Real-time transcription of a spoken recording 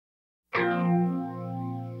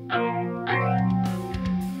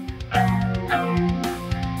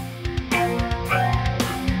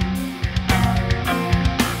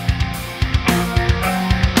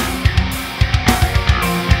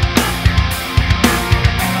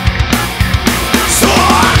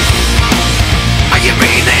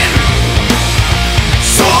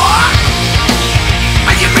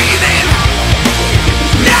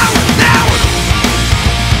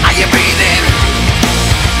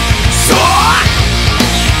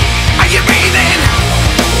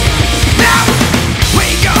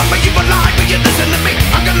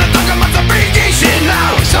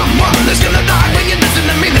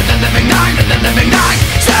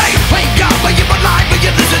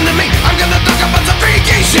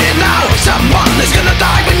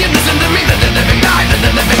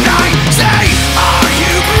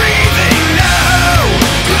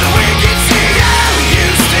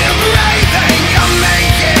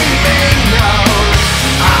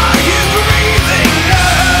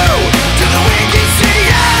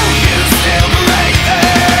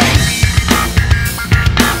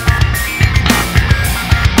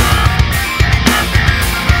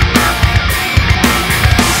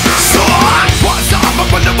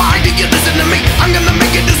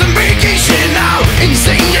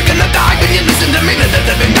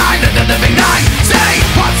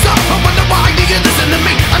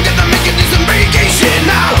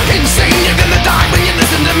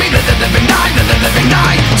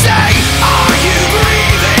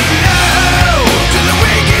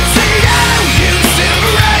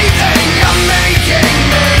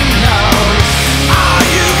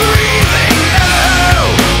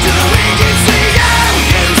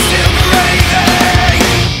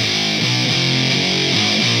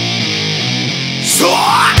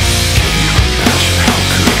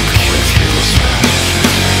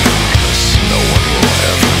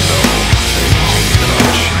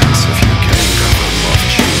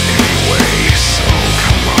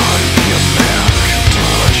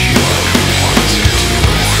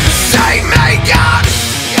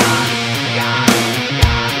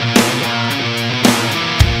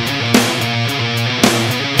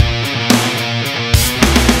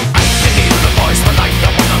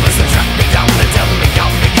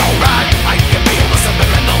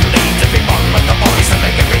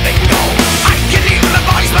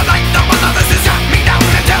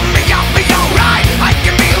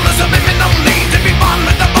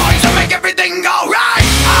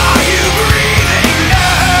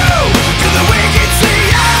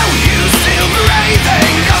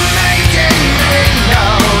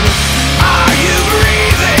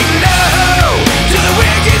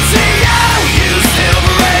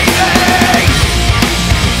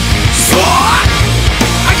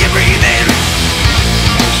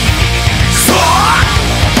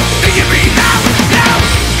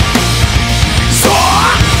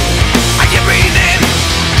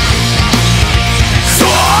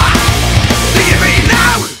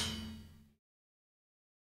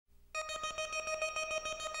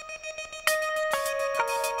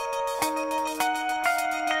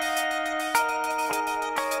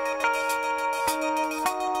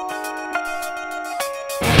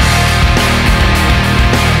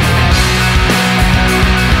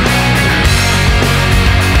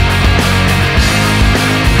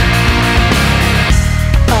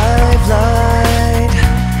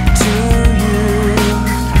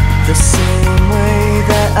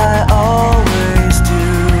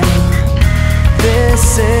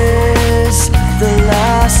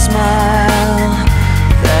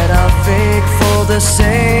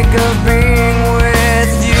sake of being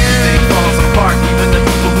with you. Everything falls apart, even the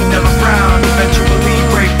people who never frown eventually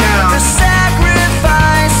break down. The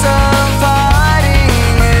sacrifice of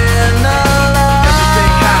parting in the light.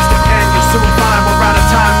 Everything has to end, you'll soon find we're out of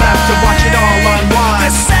time left to watch it all unwind.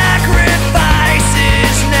 The sacrifice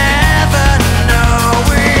is never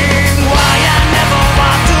knowing why I never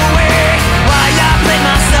walked away, why I played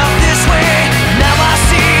myself this way. Now I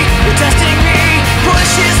see you're testing me,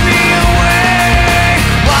 pushes me away.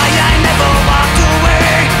 Why I never walked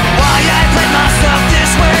away, why I played myself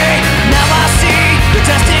this way. Now I see you're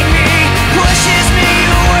testing me, pushes me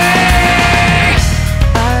away.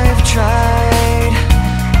 I've tried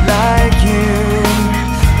like you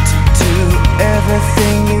to do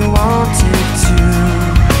everything you wanted to.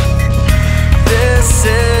 This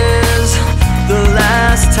is the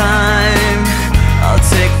last time I'll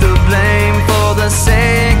take the blame for the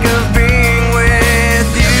sake of being with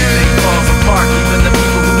you. Everything falls apart, even the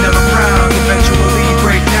people who never frown eventually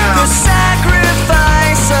break down. The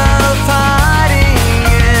sacrifice of parting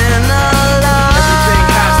in the light. Everything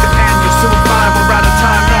has to end, you'll soon find we're out of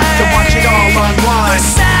time left to watch it all The unwind.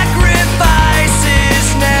 sacrifice is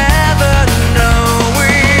never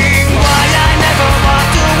knowing why I never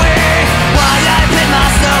walked away, why I played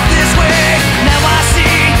myself this way. Now I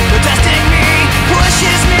see you're testing me,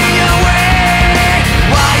 pushes me away.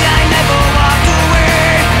 Why I never walked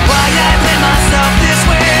away, why I played myself this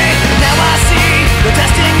way. Now I see you're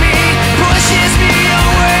testing me, pushes me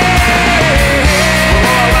away. We're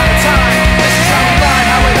all out of time, this is how we ride,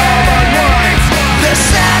 how it all unwinds. The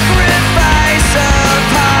sacrifice of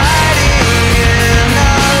parting in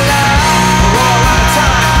the light. We're all out of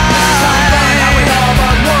time, this is how we ride, how it all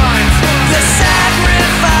unwinds. The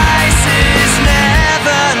sacrifice is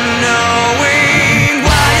never knowing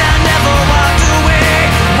why I never walked away,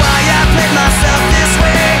 why I played myself this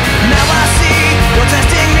way. Now I see you're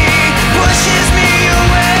testing me, pushes me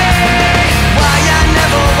away. Why I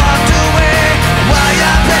never walked away, why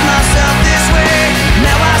I played myself this way.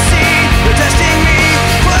 Now I see you're testing me,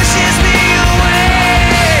 pushes me away.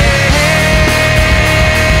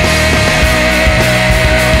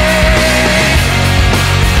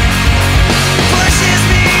 Pushes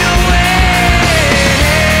me away.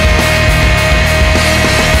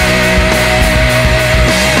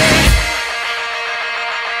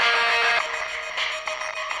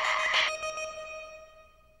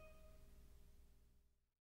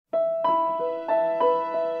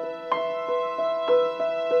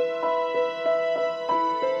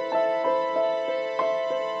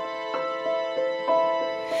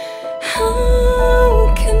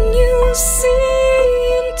 How can you see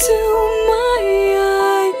into my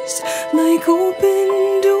eyes like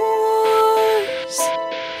open doors,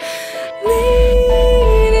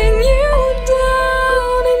 leading you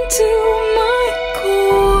down into my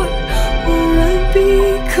core, where I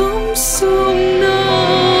become so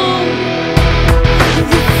numb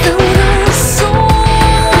without a soul?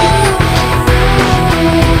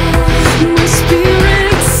 My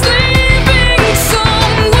spirit sleeping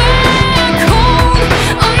somewhere cold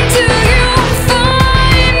until you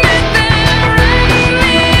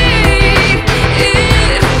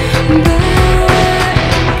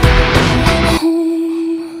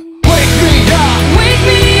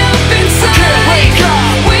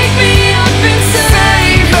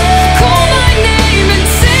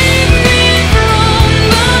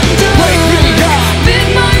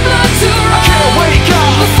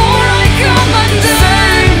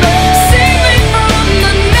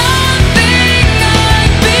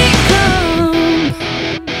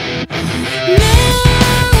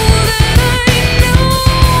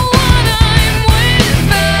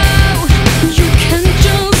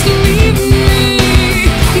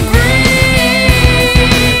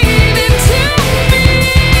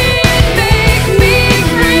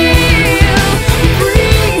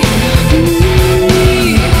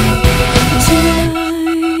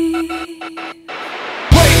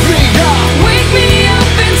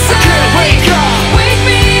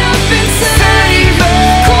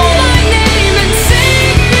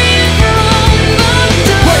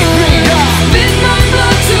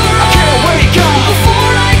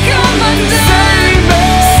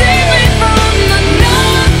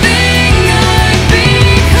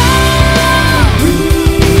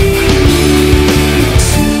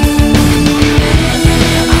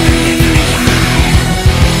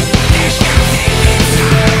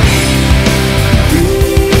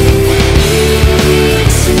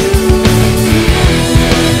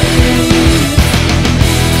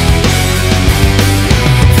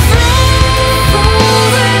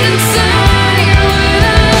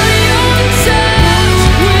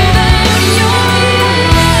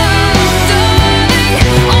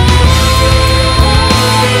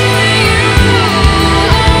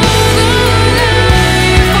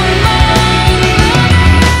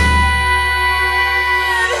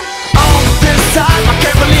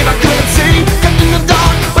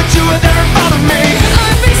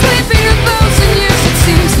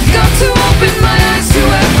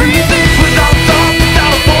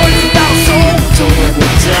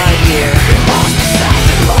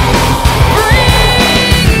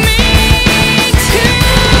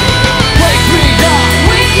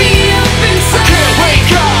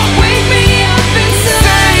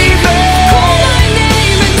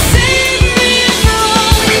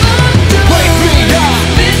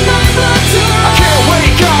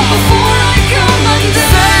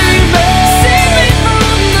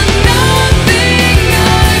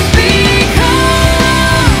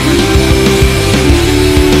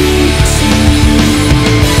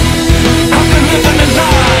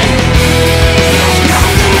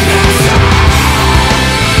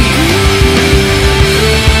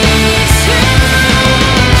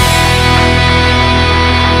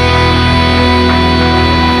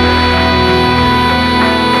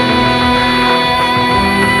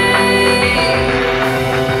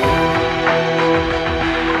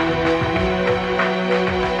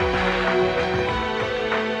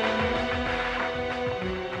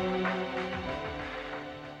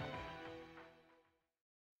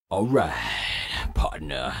Alright,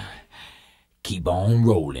 partner. Keep on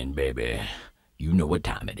rolling, baby. You know what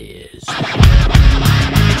time it is. Throw your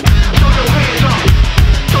hands up.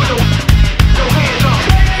 Throw your hands up.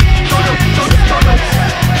 Throw your hands up.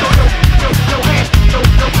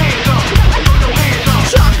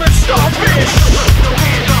 Chocolate starfish. Throw your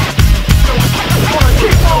hands up. Wanna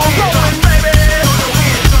keep on rolling, baby.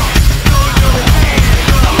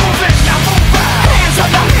 I'm moving, now move back. Hands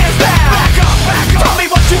up, now hands down. Back up, back up. Tell me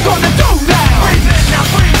what you gonna do now. Breathe in, now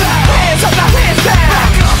breathe out. Hands up, now hands down.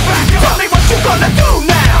 Back up, back up. Tell me what you gonna do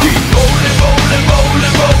now. Keep rolling, rolling,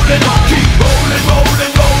 rolling, rolling. Keep rolling,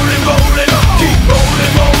 rolling, rolling, rolling. Keep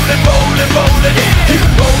rolling, rolling, rolling, rolling. Keep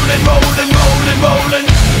rolling, rolling, rolling, rolling.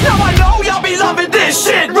 Now I know y'all be loving this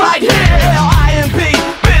shit right here. L-I-M-P,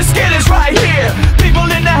 Biscuit is right here. People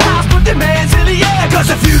in the house put their hands in the air. Cause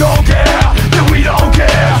if you don't care, then we don't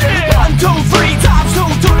care. 1, 2, 3 times 2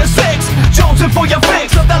 to the 6. Jonesing for your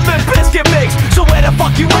fix of that Limp Biscuit mix. So where the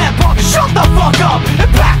fuck you at, punk? Shut the fuck up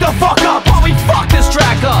and back the fuck up while we fuck this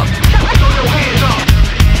track up. Throw your hands up.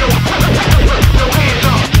 Throw your hands up. Throw your hands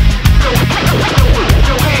up. Throw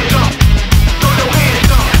your hands up. Throw your hands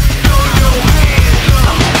up.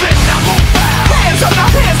 I'm moving, now move back. Hands up, now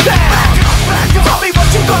hands down. Back up, back up. Tell me what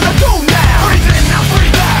you gonna do now. Breathe in, now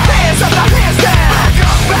breathe out. Hands up, now hands down. Back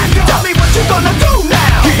up, back up. Tell me what you gonna do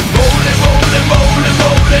now. Keep rolling, rolling, rolling,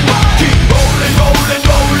 rolling. Keep rolling, rolling,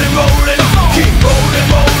 rolling, rolling. Keep rolling,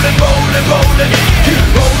 rolling, rolling, rolling. Keep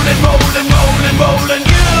rolling, rolling, rolling, rolling.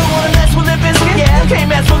 You don't wanna mess with Limp Bizkit? Yeah, can't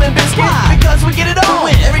mess with Limp Bizkit. Why? Because we get it on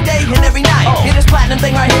with every day and every night. Hear this platinum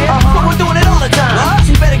thing right here? But we're doing it all the time.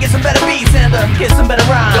 So you better get some better beats and get some better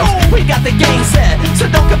rhymes. We got the game set, so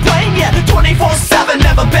don't complain yet. 24/7,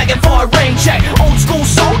 never begging for a rain check. Old school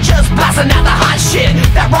soldiers blasting out the hot shit.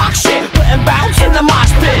 That rock shit, putting bounce in the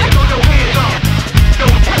mosh pit. Throw your hands up. Throw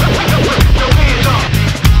your hands up.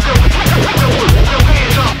 Throw your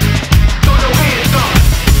hands up. Throw your hands up. Throw your hands up.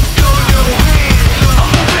 I'm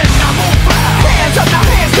moving, now move back. Hands up, now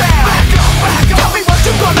hands down. Back up, back up. Tell me what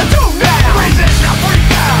you gonna do now. Breathe in, now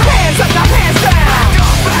breathe out. Hands up, now hands down. Back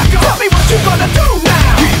up, back up. Tell me what you gonna do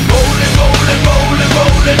now. Keep rolling, rolling, rolling,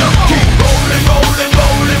 rolling. Keep rolling, rolling,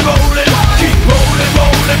 rolling, rolling. Keep rolling,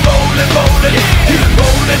 rolling, rolling, rolling. Keep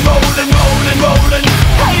rolling, rolling, rolling, rolling.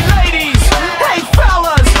 Hey ladies, hey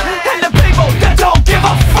fellas, and the people that don't give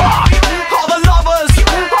a fuck. All the lovers,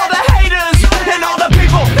 all the haters, and all the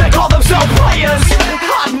people that call themselves players.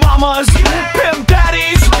 Hot mamas, pimp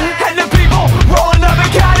daddies, and the people rolling up in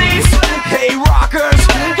caddies. Hey rockers,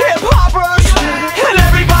 hip hoppers, and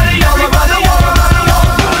everybody all around the world.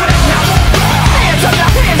 Hands up, now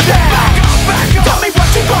hands down. Back up, back up. Tell me what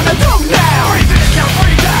you gonna do now. Breathe in, now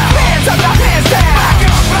breathe out. Hands up, now hands down. Back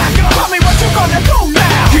up, back up. Tell me what you gonna do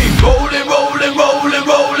now. Keep rolling, rolling, rolling,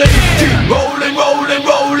 rolling. Keep rolling, rolling,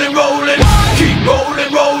 rolling, rolling. Keep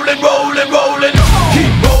rolling, rolling, rolling, rolling.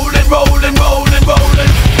 Keep rolling, rolling, rolling,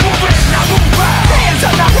 rolling. Move in, now move back. Hands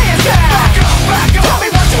up, now hands down. Back up, back up. Tell me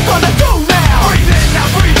what you gonna do now. Breathe in, now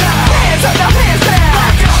breathe out. Hands up, now hands down.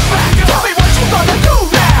 Back up, back up. Tell me what you gonna do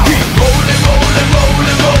now. Keep rolling, rolling,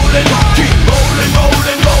 rolling, rolling. Keep rolling,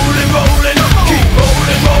 rolling, rolling, rolling. Keep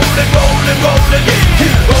rolling, rolling, rolling, rolling.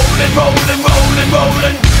 Keep rolling, rolling, rolling,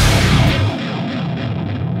 rolling.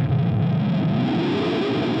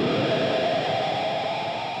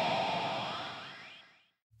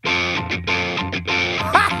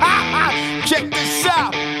 Check this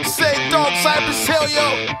out. Say Dog Cypress Hill, yo.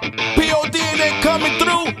 POD ain't coming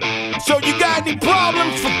through. So you got any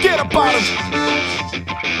problems? Forget about them.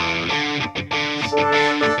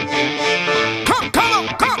 Come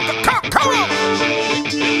on.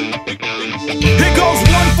 Here goes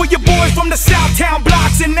one for your boys from the Southtown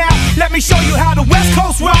blocks. And now, let me show you how the West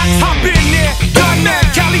Coast rocks. I've been there, done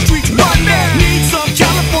that. Cali streets run that. Need some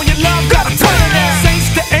California love, got a ton of that.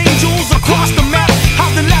 Saints to angels across the map.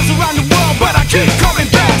 I've been last around the world, but I keep coming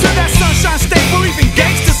back to that sunshine state where even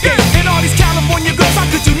gangsters skate. And all these California girls, how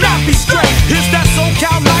could you not be straight? It's that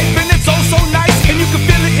SoCal life and it's oh so nice. And you can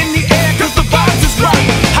feel it in the air cause the vibes is right.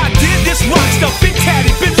 I did this rock stuff, been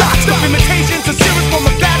tatted, been locked up. Imitations of syrup from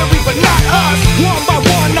a battery, but not us. One by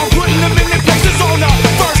one, I'm putting them in their places on a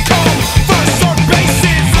first come, first serve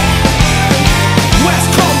basis. West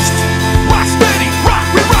Coast, rock steady, rock,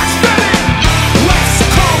 we rock steady. West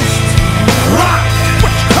Coast, rock,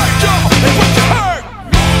 what you heard, y'all, and what you heard.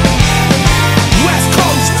 West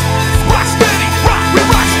Coast, rock steady, rock, we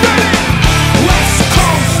rock steady. West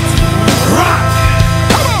Coast, rock,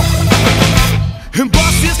 come on. And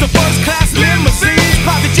bus is the first class limousines.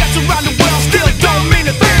 Private jets around the world, still it don't mean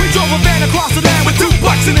a thing. We drove a van across the land with $2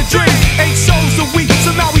 in a drink. 8 shows a week,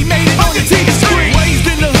 so now we made it on the TV screen. Raised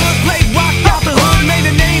in the hood, played rock out the hood, made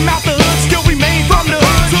a name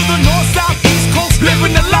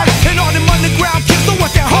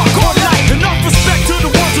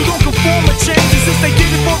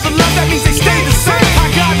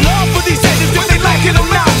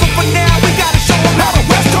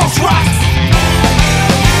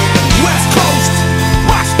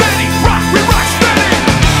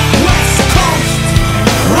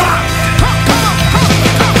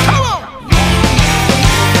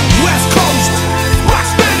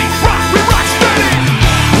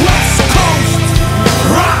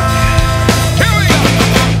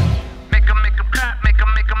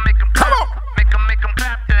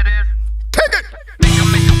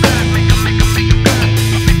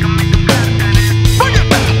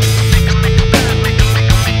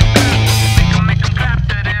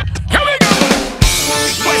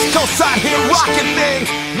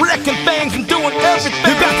wrecking things and doing everything.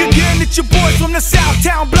 You're back again, it's your boys from the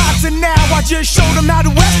Southtown blocks, and now I just showed them how the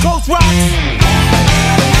West Coast rocks.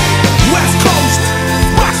 West Coast,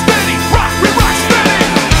 rock steady, rock, we rock steady.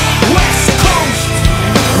 West Coast,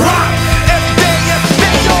 rock, every day,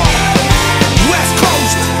 y'all. West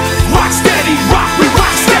Coast, rock steady, rock, we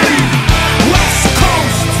rock steady. West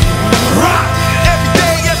Coast, rock, every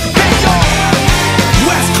day, y'all.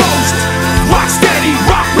 West Coast, rock steady,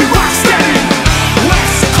 rock, we rock steady.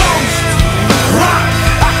 West Coast, rock.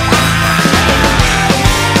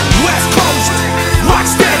 West Coast, rock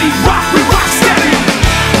steady, rock, we rock steady.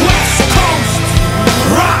 West Coast,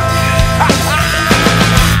 rock.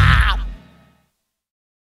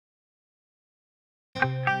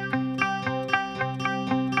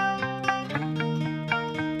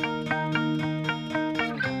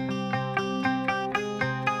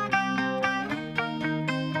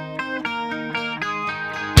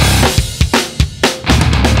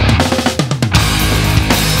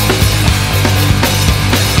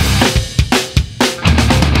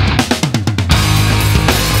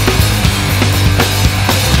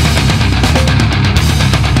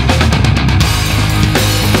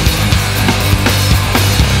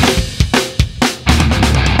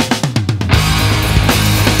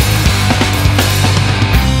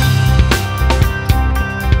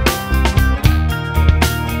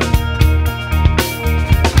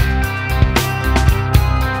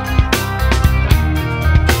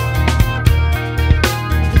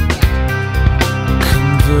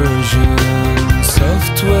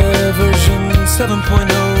 Software version 7.0.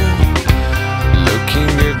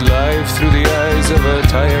 Looking at life through the eyes of a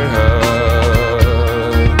tire hub.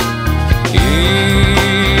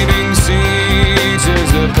 Eating seeds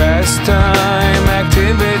is a pastime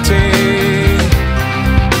activity.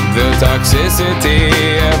 The toxicity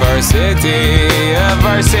of our city,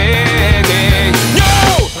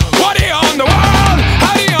 Yo! What do you own the world?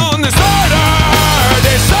 How do you own disorder?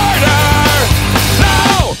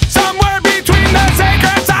 Now, somewhere between the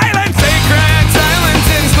sacred silence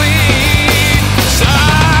and sleep. Somewhere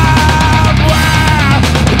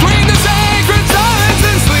between the sacred silence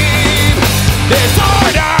and sleep.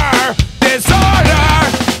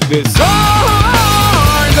 Disorder.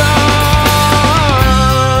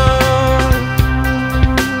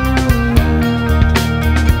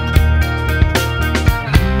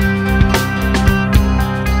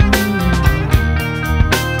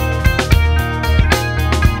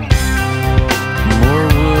 More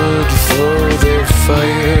wood for their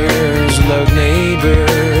fires, loud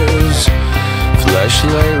neighbors,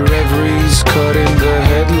 flashlight reveries caught in the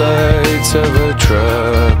headlights of a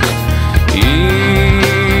truck.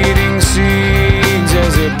 Eating seeds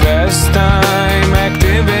as a pastime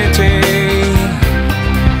activity.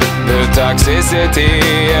 The toxicity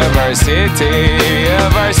of our city,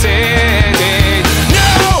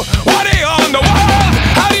 No! What do you own the world?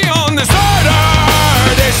 How do you own disorder?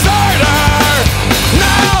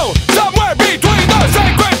 Now, somewhere between the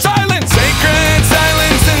sacred silence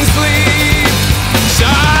and sleep.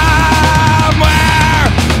 Somewhere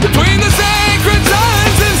between the sacred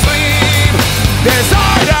silence and sleep.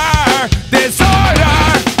 Disorder.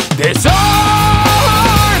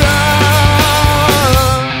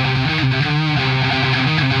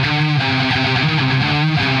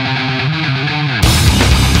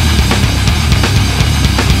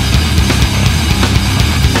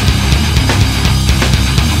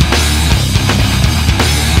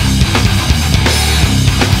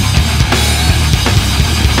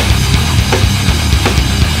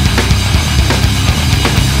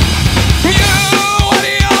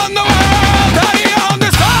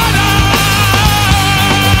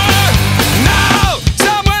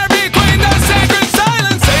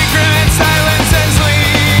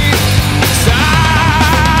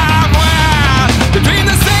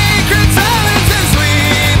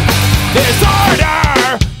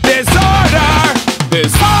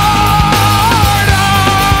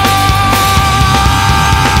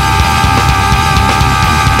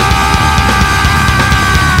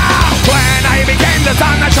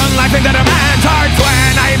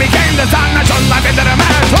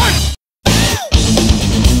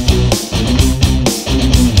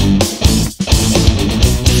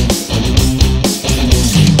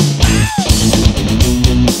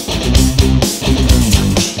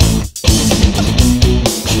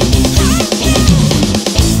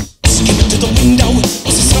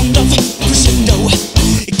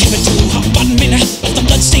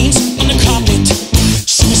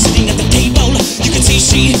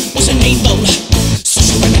 she was unable. So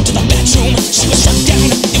she ran into the bedroom, she was struck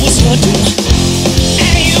down, it was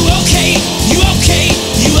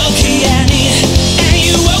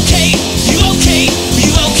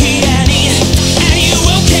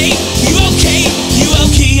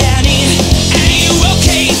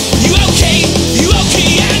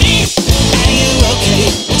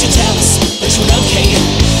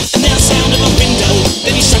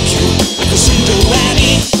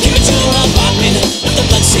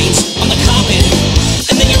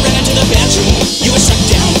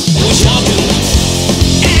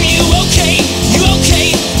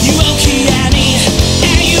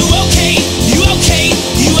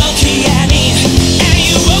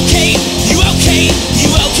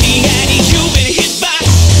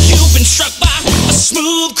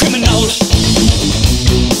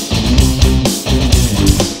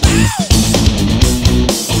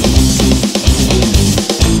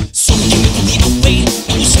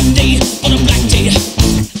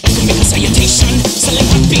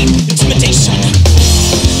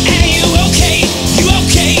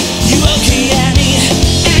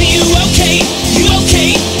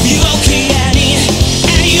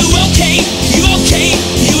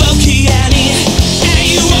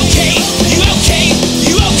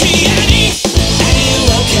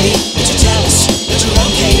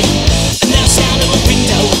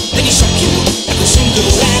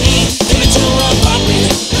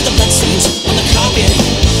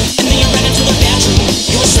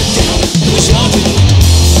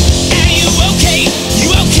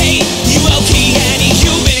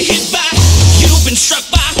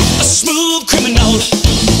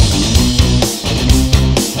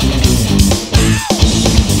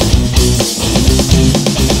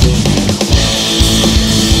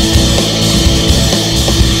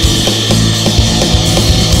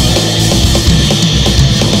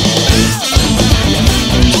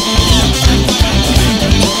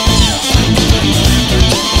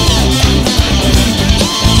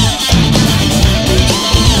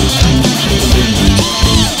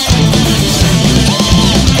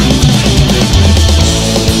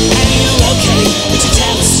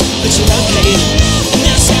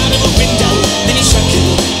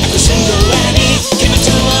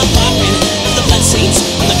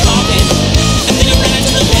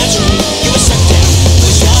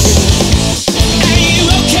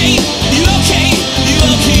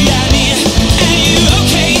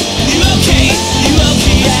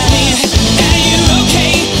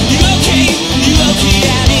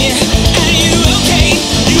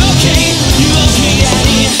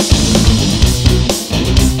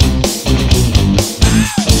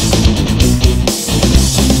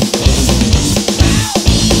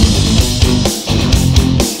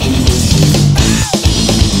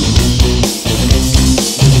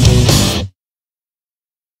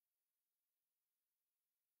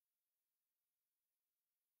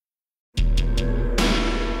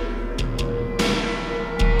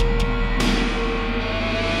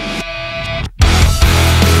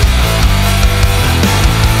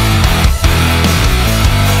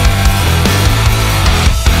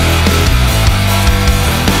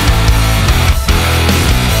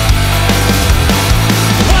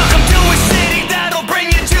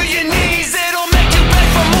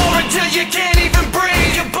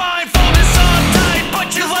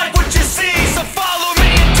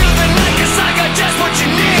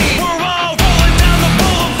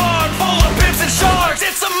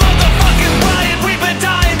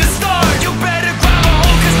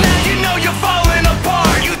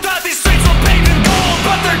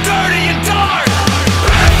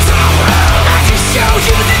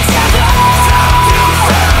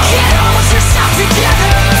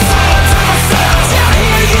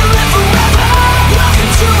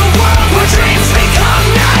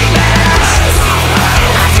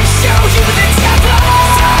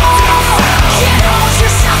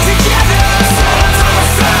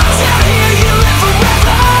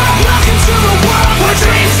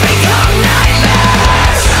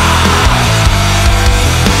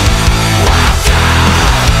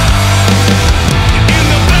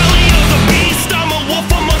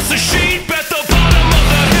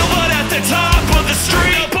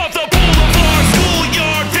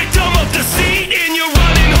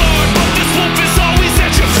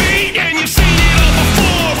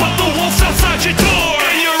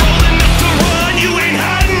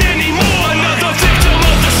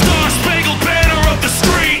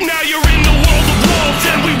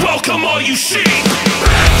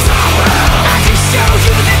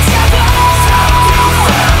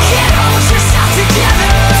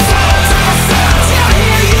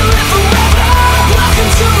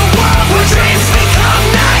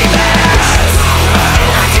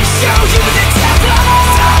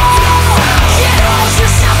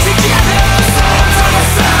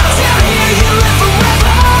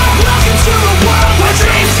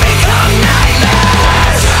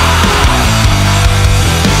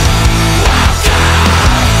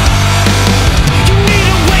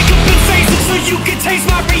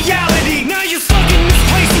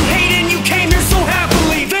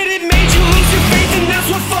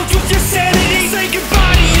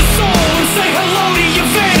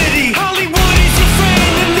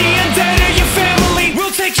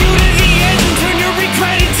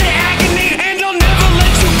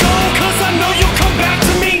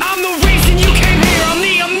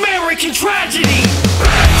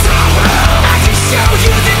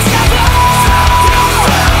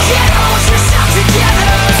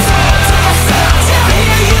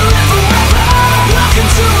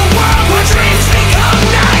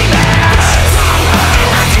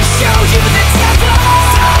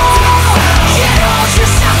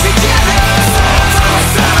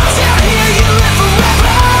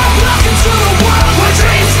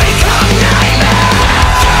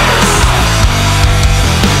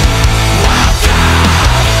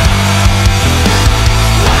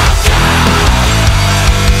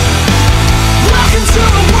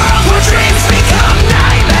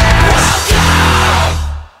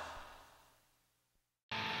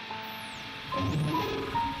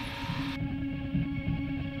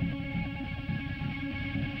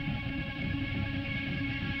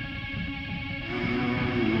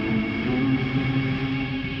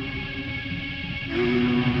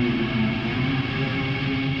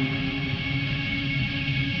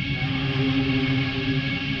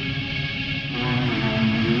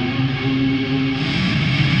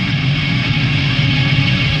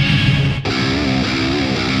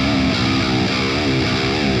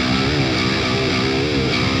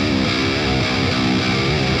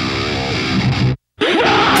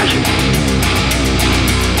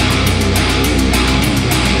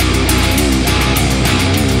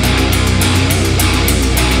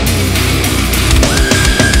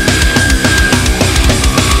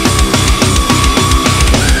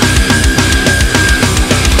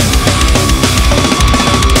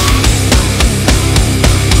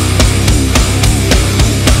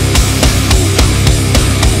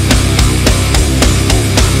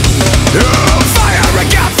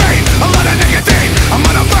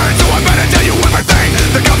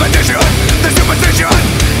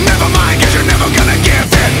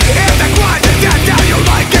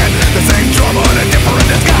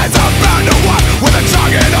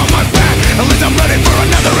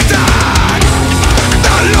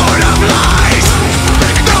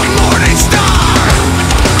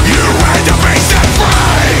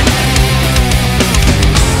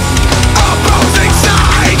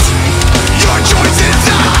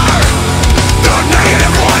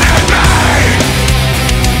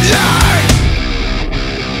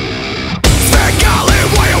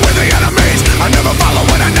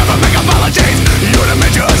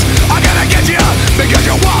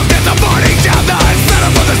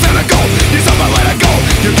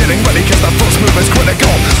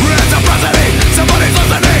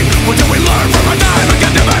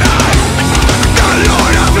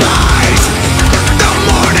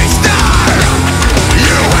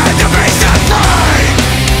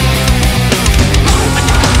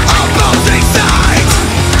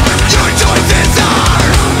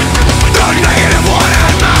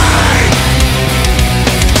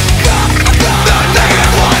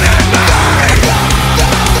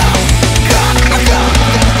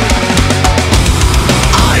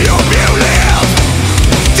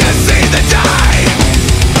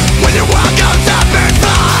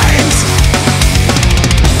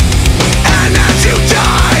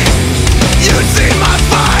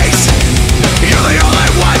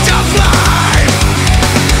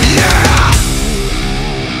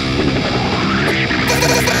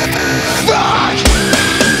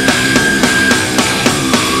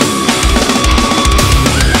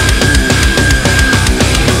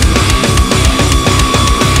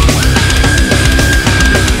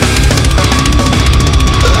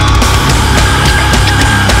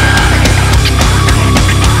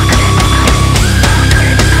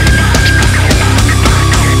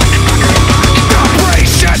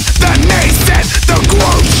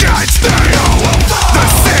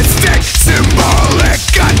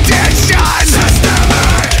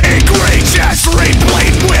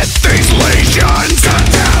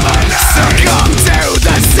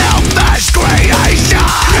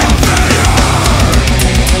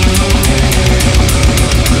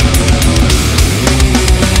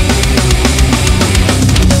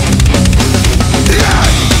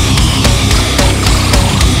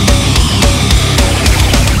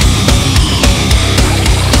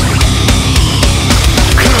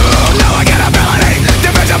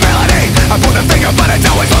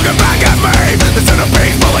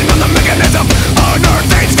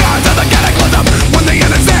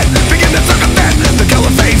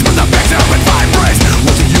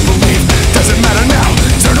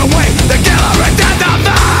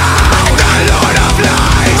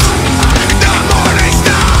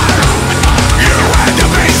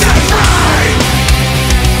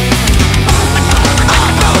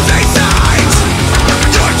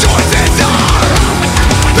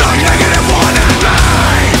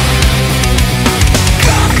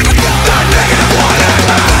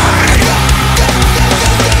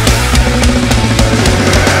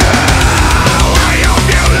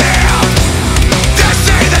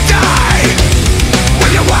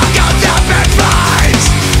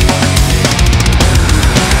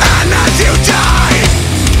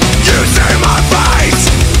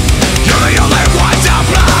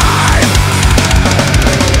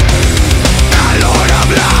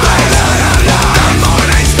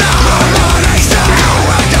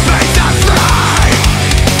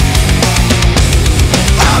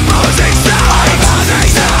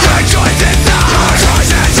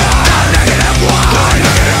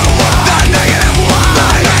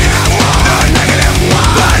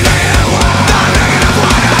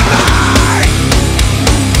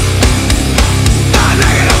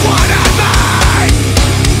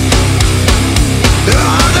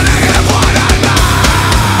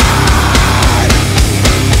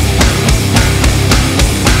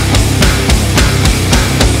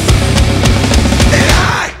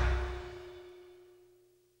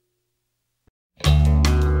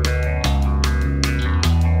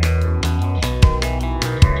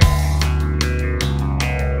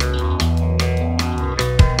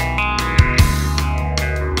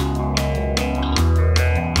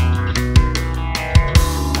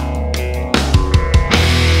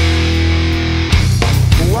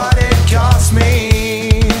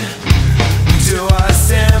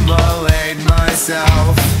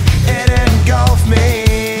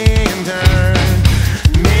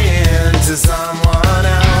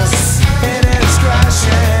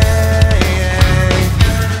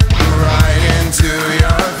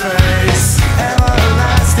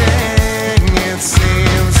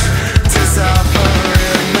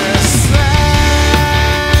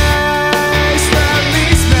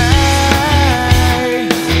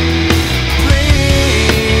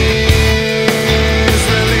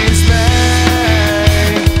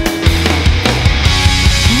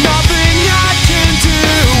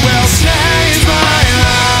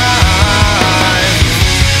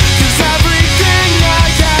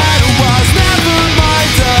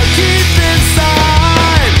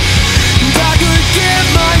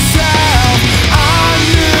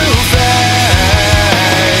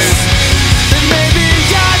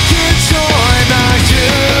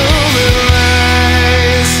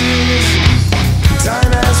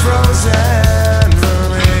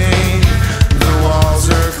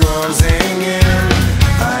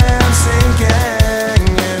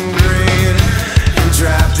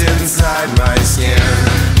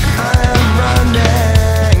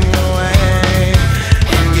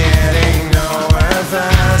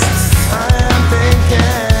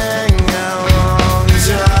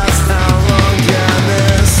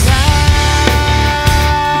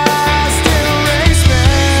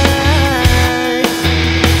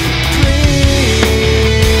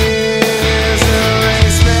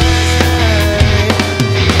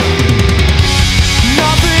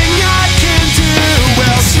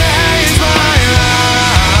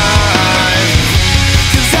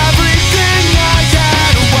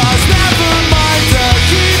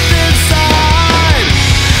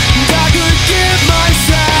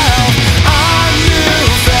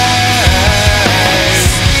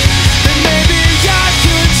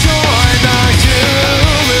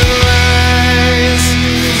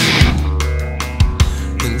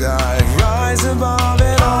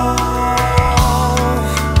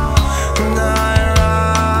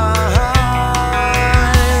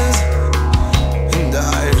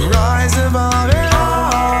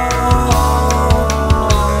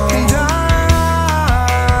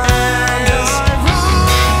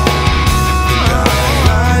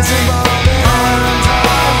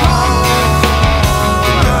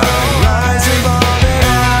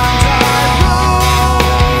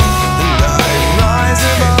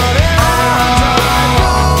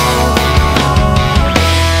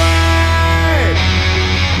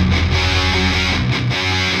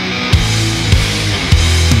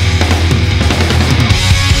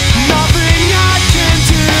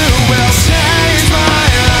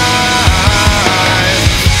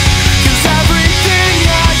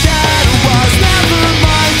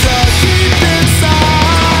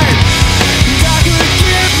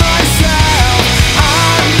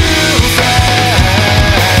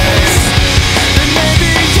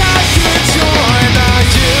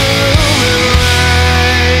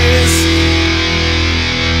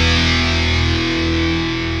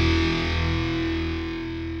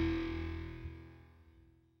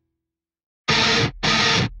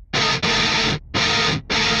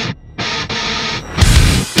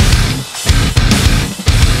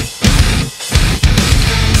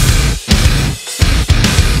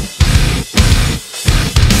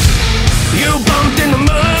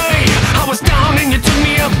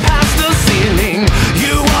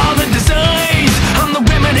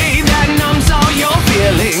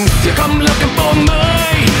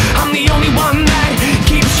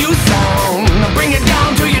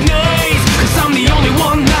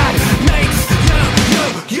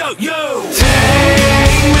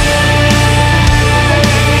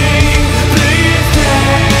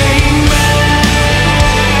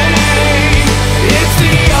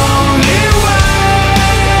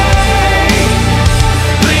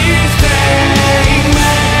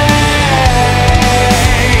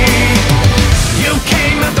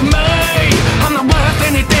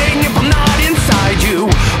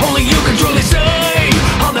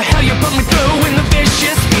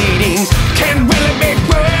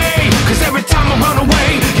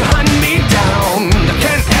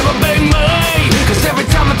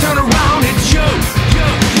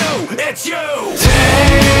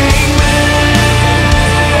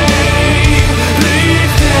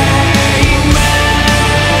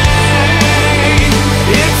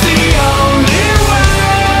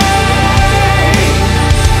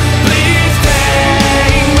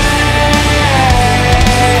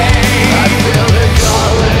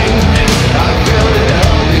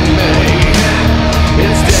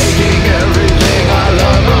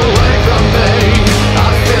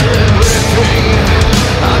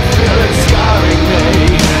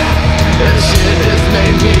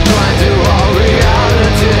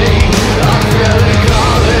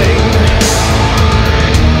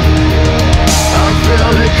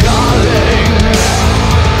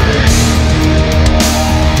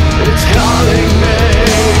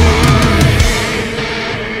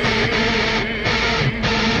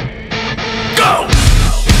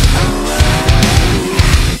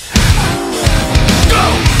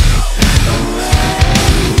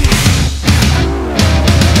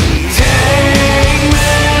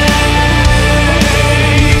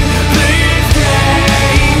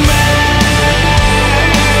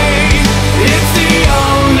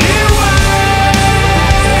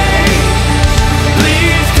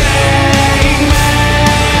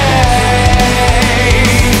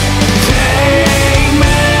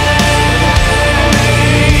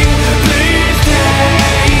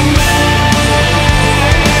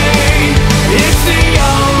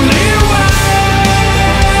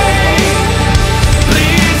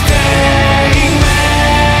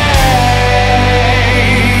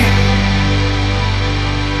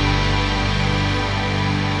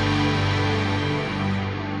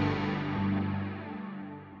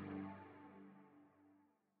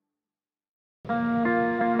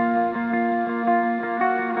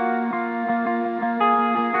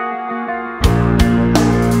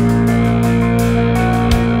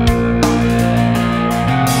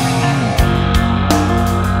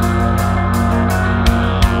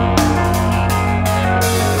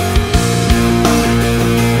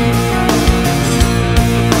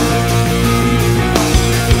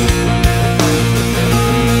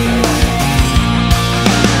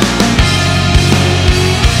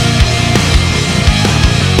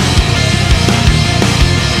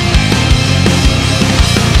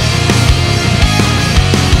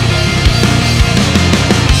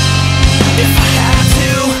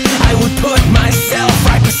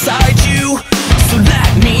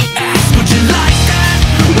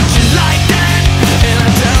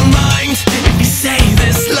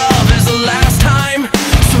this love is the last time.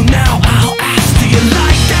 So now I'll ask, do you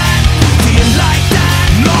like that? Do you like that?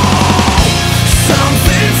 No!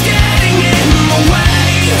 Something's getting in the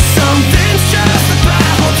way. Something's just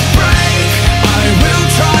about to break. I will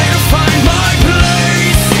try to find my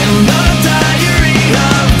place in the diary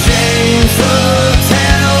of James. So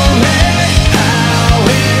tell me how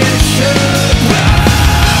it should be.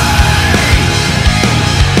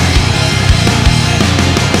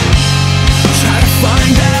 Try to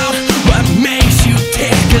find out what makes you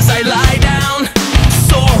tick as I lie down,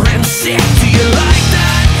 sore and sick. Do you like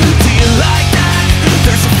that? Do you like that?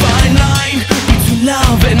 There's a fine line between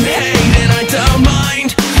love and hate, and I don't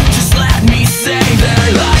mind. Just let me say that I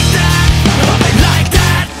like that. I like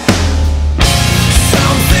that.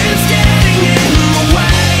 Something's getting in the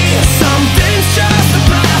way. Something's just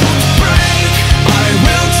about to break. I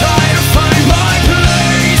will try to find my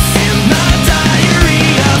place in the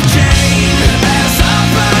diary of Jane. As I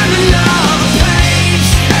burn another page,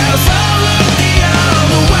 as I look the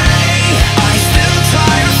other way, I still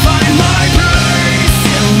try to find my place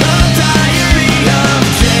in the diary of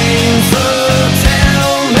Jane. So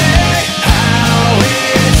tell me how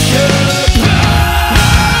it should be.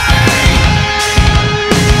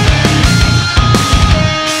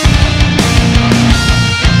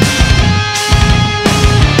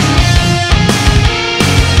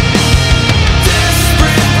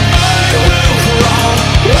 Desperate, I will crawl,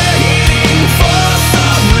 waiting for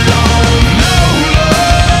some long. No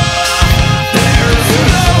love, there's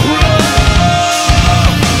no love.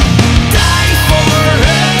 Die for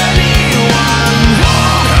anyone,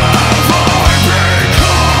 avoid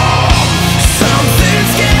recall.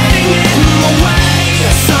 Something's getting in the way.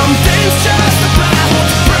 Something's just about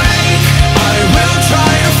to break. I will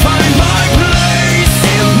try to find my place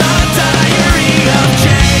in the diary of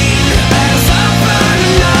Jane. As I burn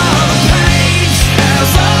another page,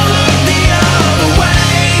 as I look the other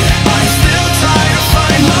way, I still try to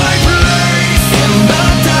find my place in the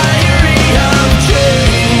diary of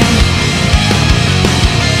Jane.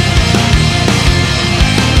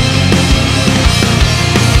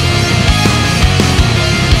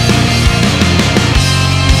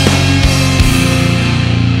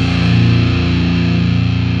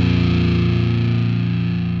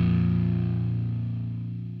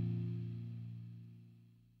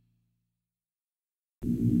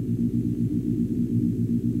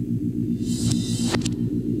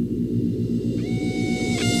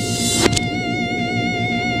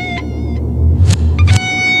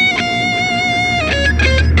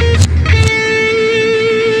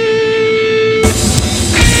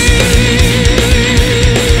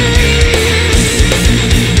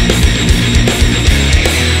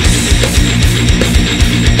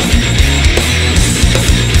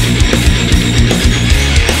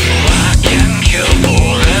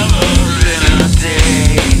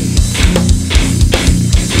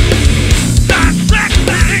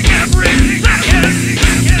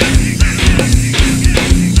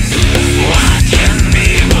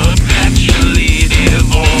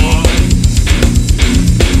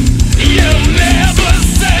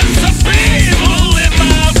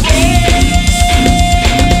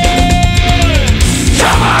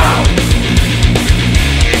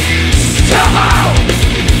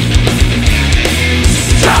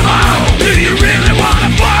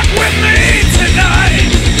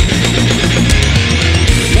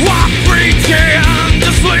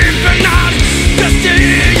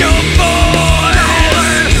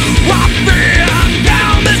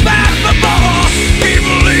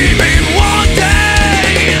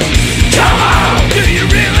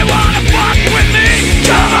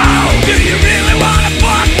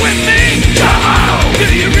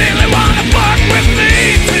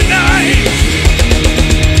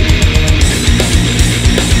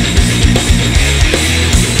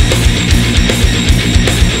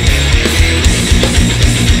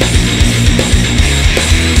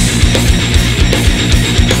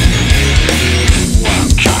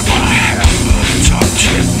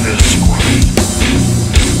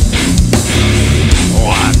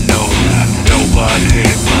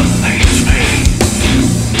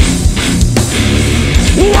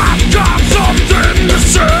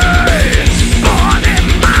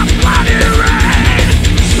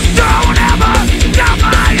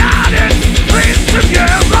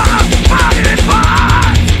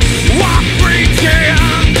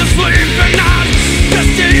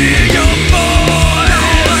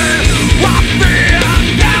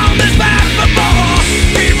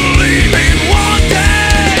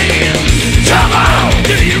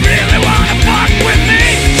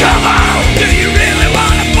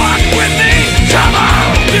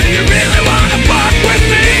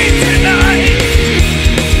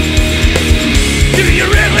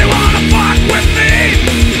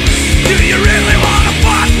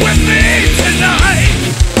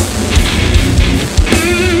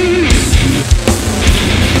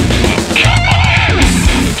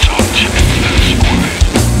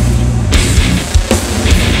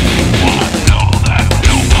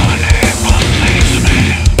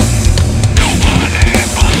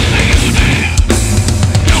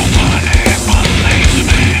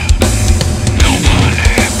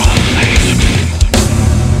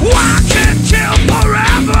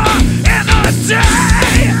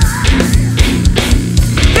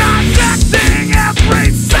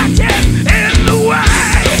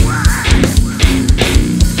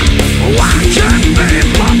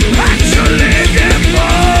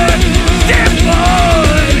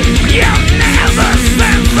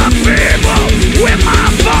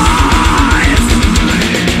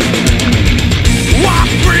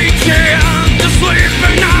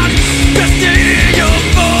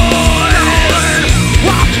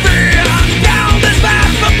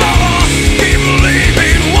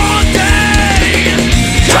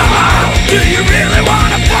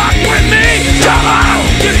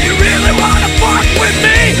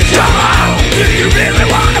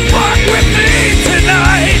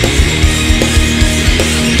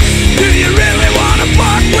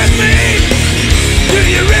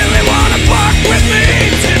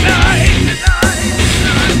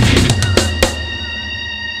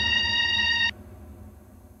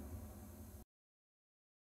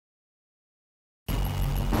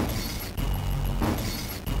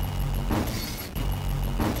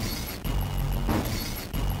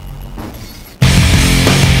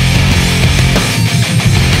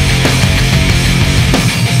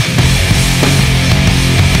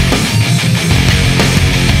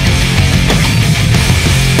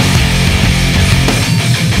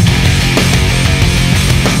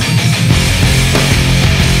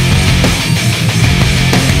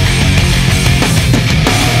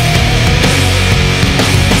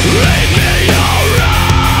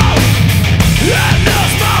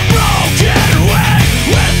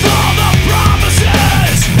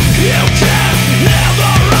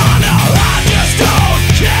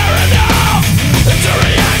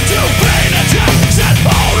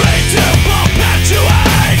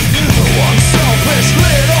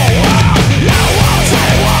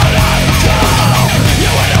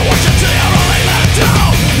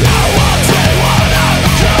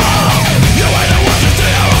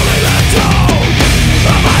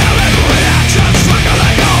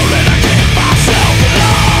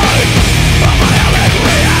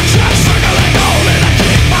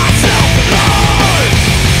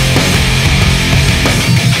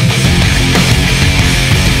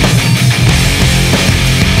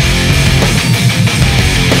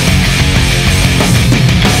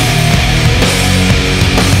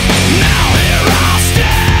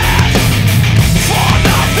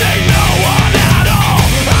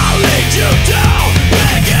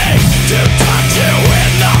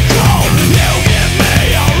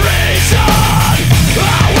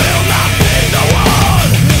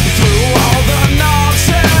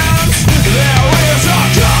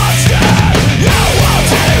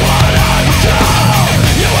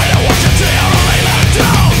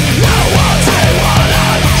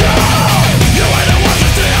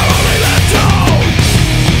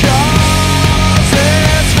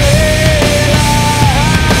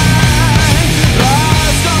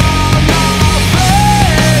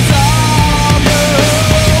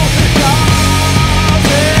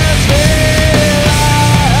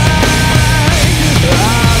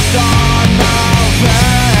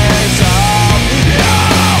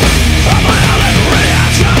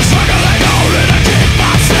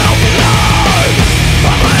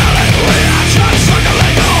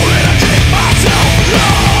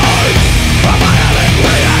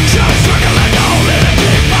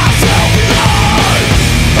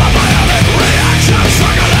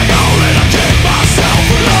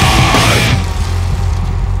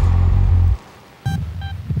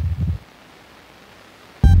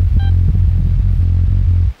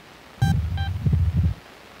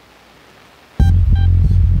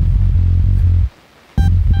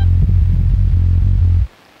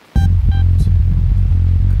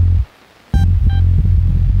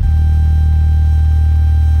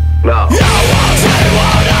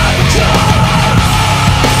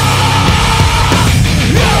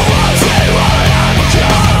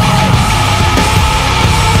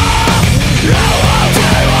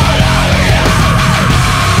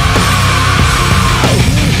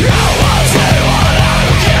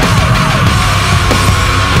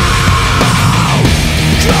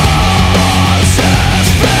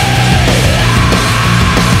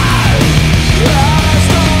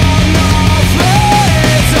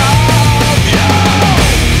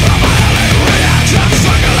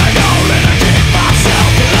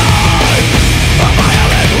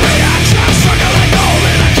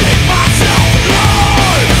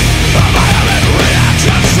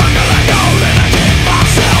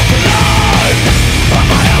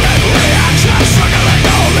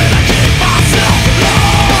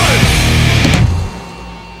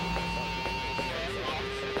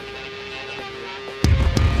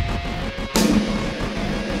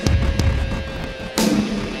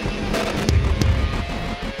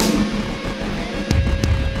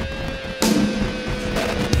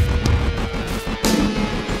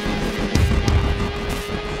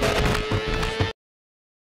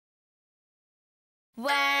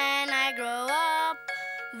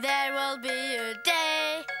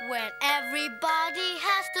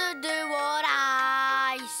 has to do what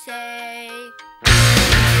I say.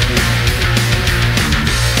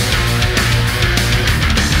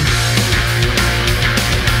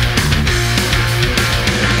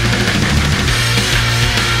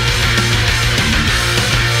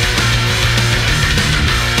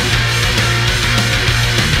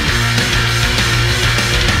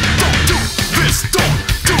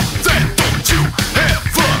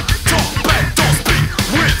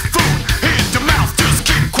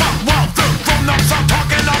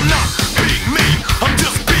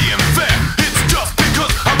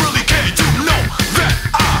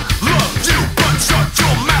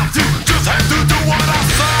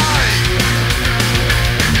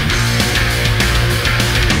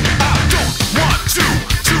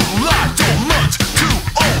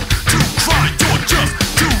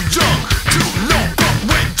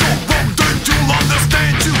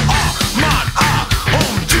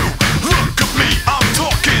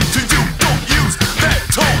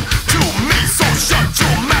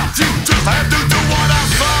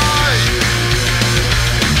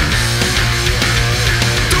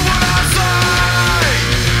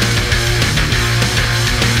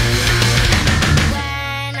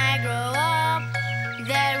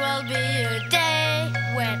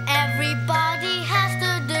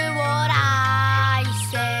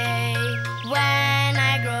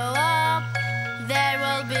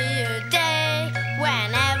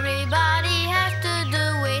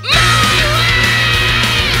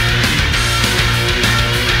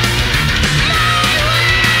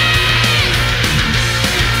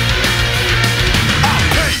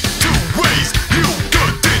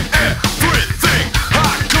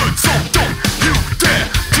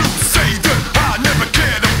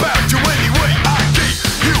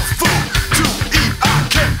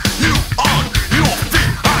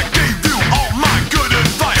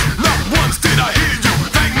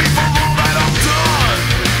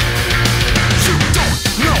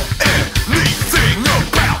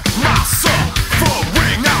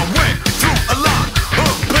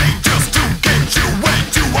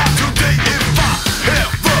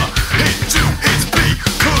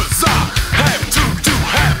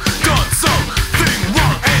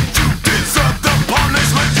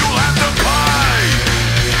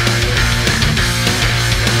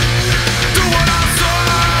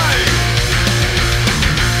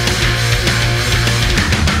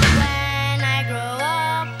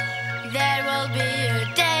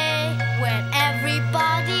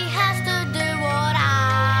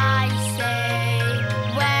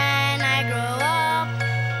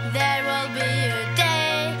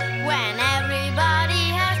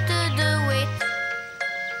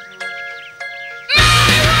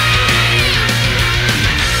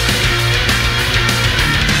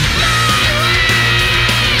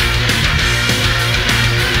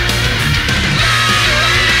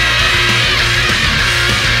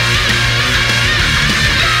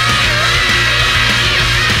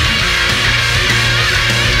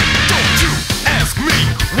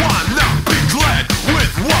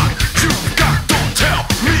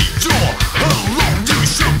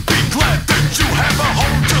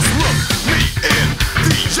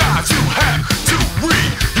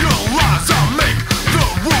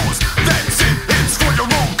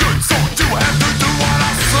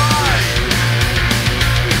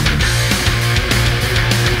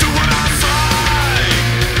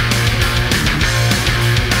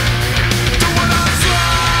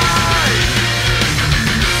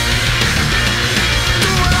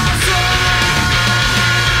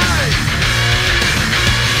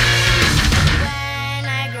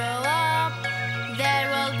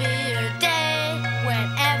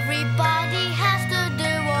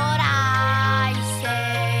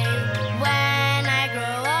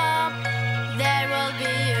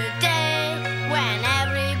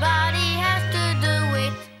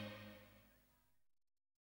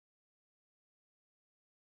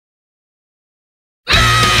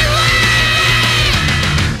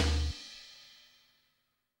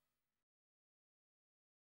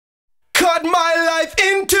 Cut my life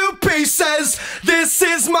into pieces. This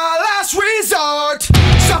is my last resort.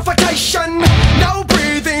 Suffocation, no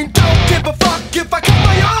breathing. Don't give a fuck if I cut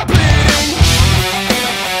my arm bleeding.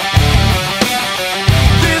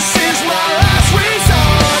 This is my last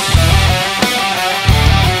resort.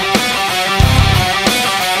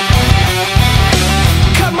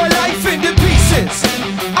 Cut my life into pieces.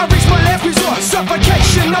 I reach my last resort.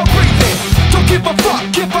 Suffocation, no breathing. Don't give a fuck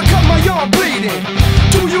if I cut my arm bleeding.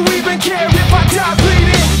 Do you even care if I die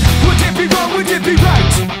bleeding? Would it be wrong, would it be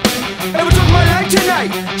right? If I took my life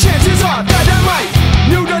tonight, chances are that I might.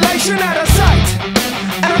 Mutilation out of sight,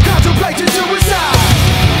 and I'm contemplating suicide.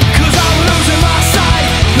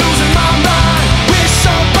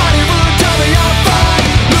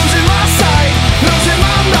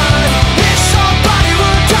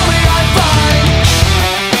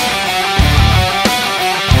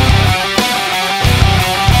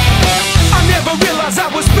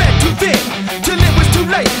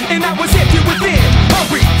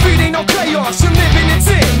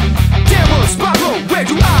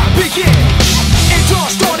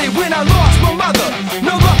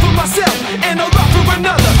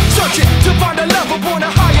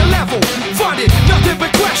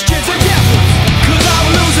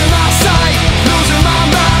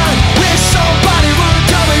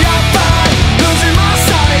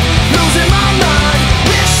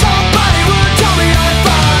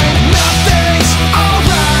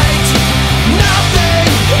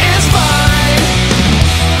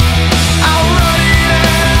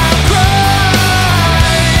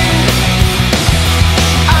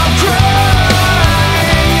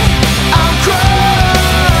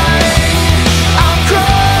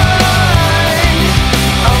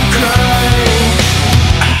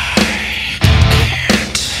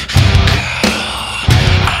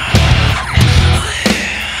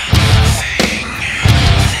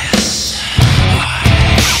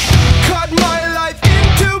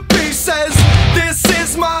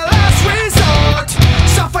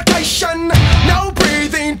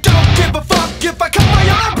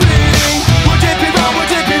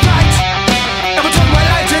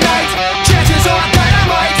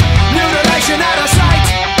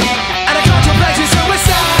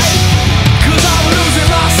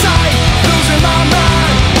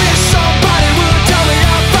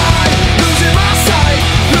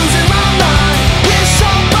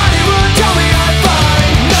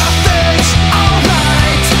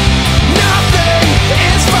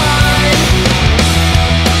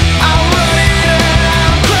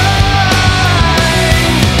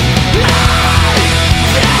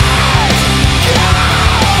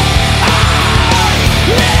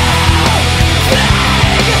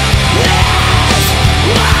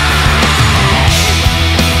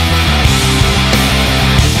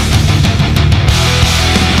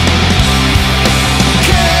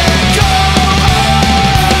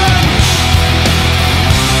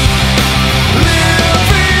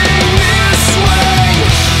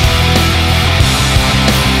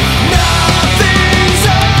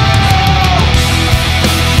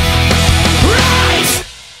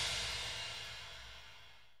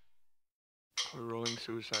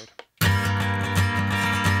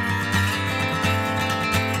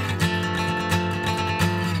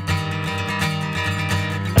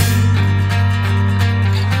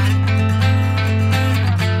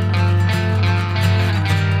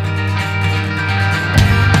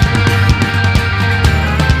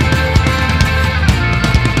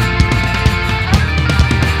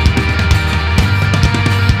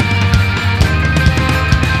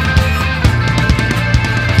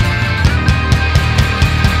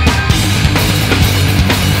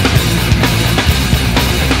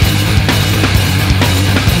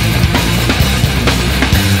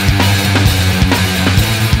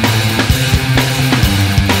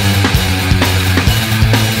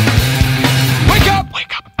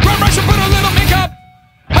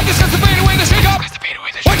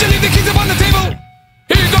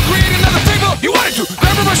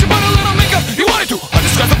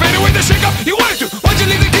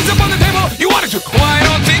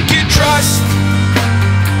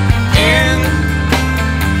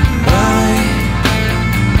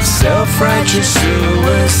 self-righteous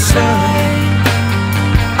suicide.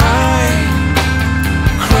 I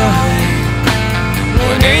cry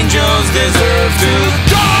when angels deserve to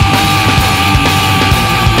die.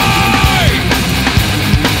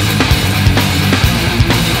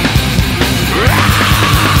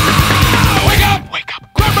 Wake up! Wake up!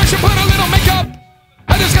 Grab brush and put a little makeup.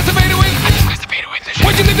 I just got to fade away.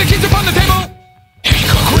 Why'd you leave the keys upon the table?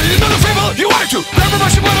 Create another fable. You wanted to. Grab a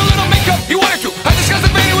brush and put a little makeup. You wanted to. I just got to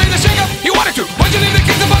fade away the shake up. You wanted to. Why'd you leave the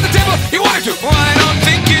keys upon the table? You wanted to. Well, I don't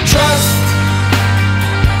think you trust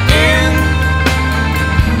in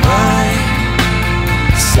my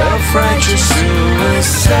self-righteous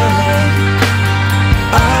suicide.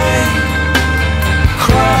 I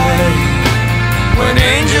cry when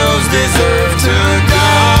angels deserve to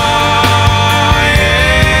die.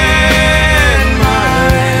 In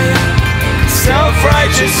my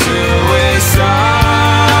self-righteous suicide,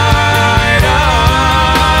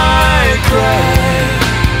 I cry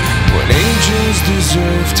when angels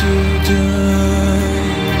deserve to die.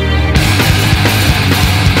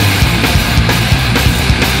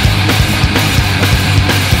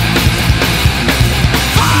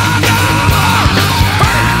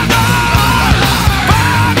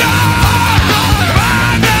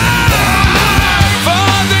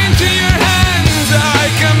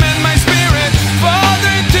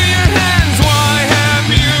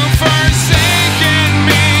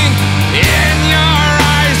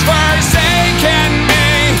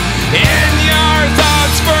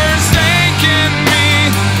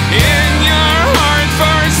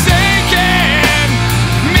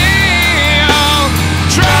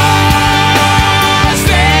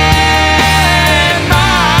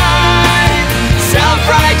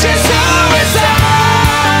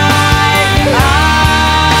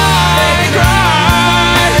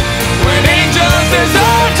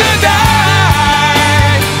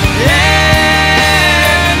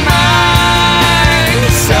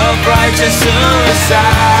 Suicide.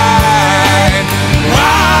 I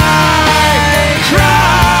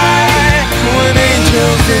cry when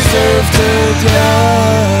angels deserve to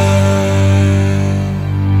die.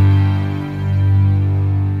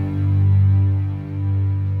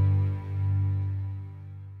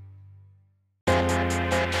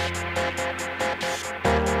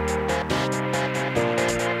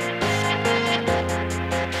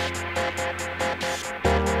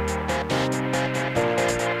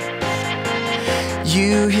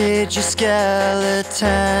 You hid your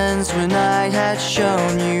skeletons when I had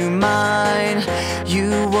shown you mine.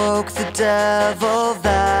 You woke the devil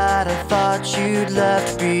that I thought you'd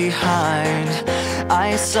left behind.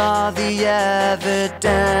 I saw the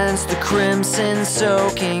evidence, the crimson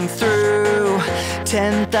soaking through.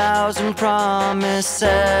 10,000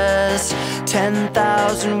 promises,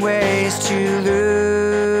 10,000 ways to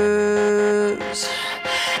lose.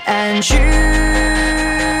 And you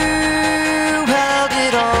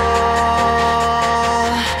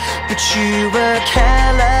you were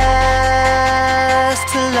careless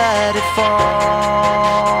to let it fall.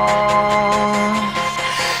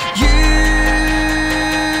 You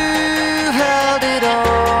held it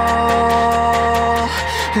all,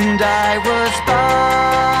 and I was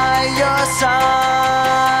by your side,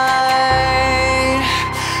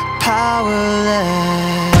 powerless.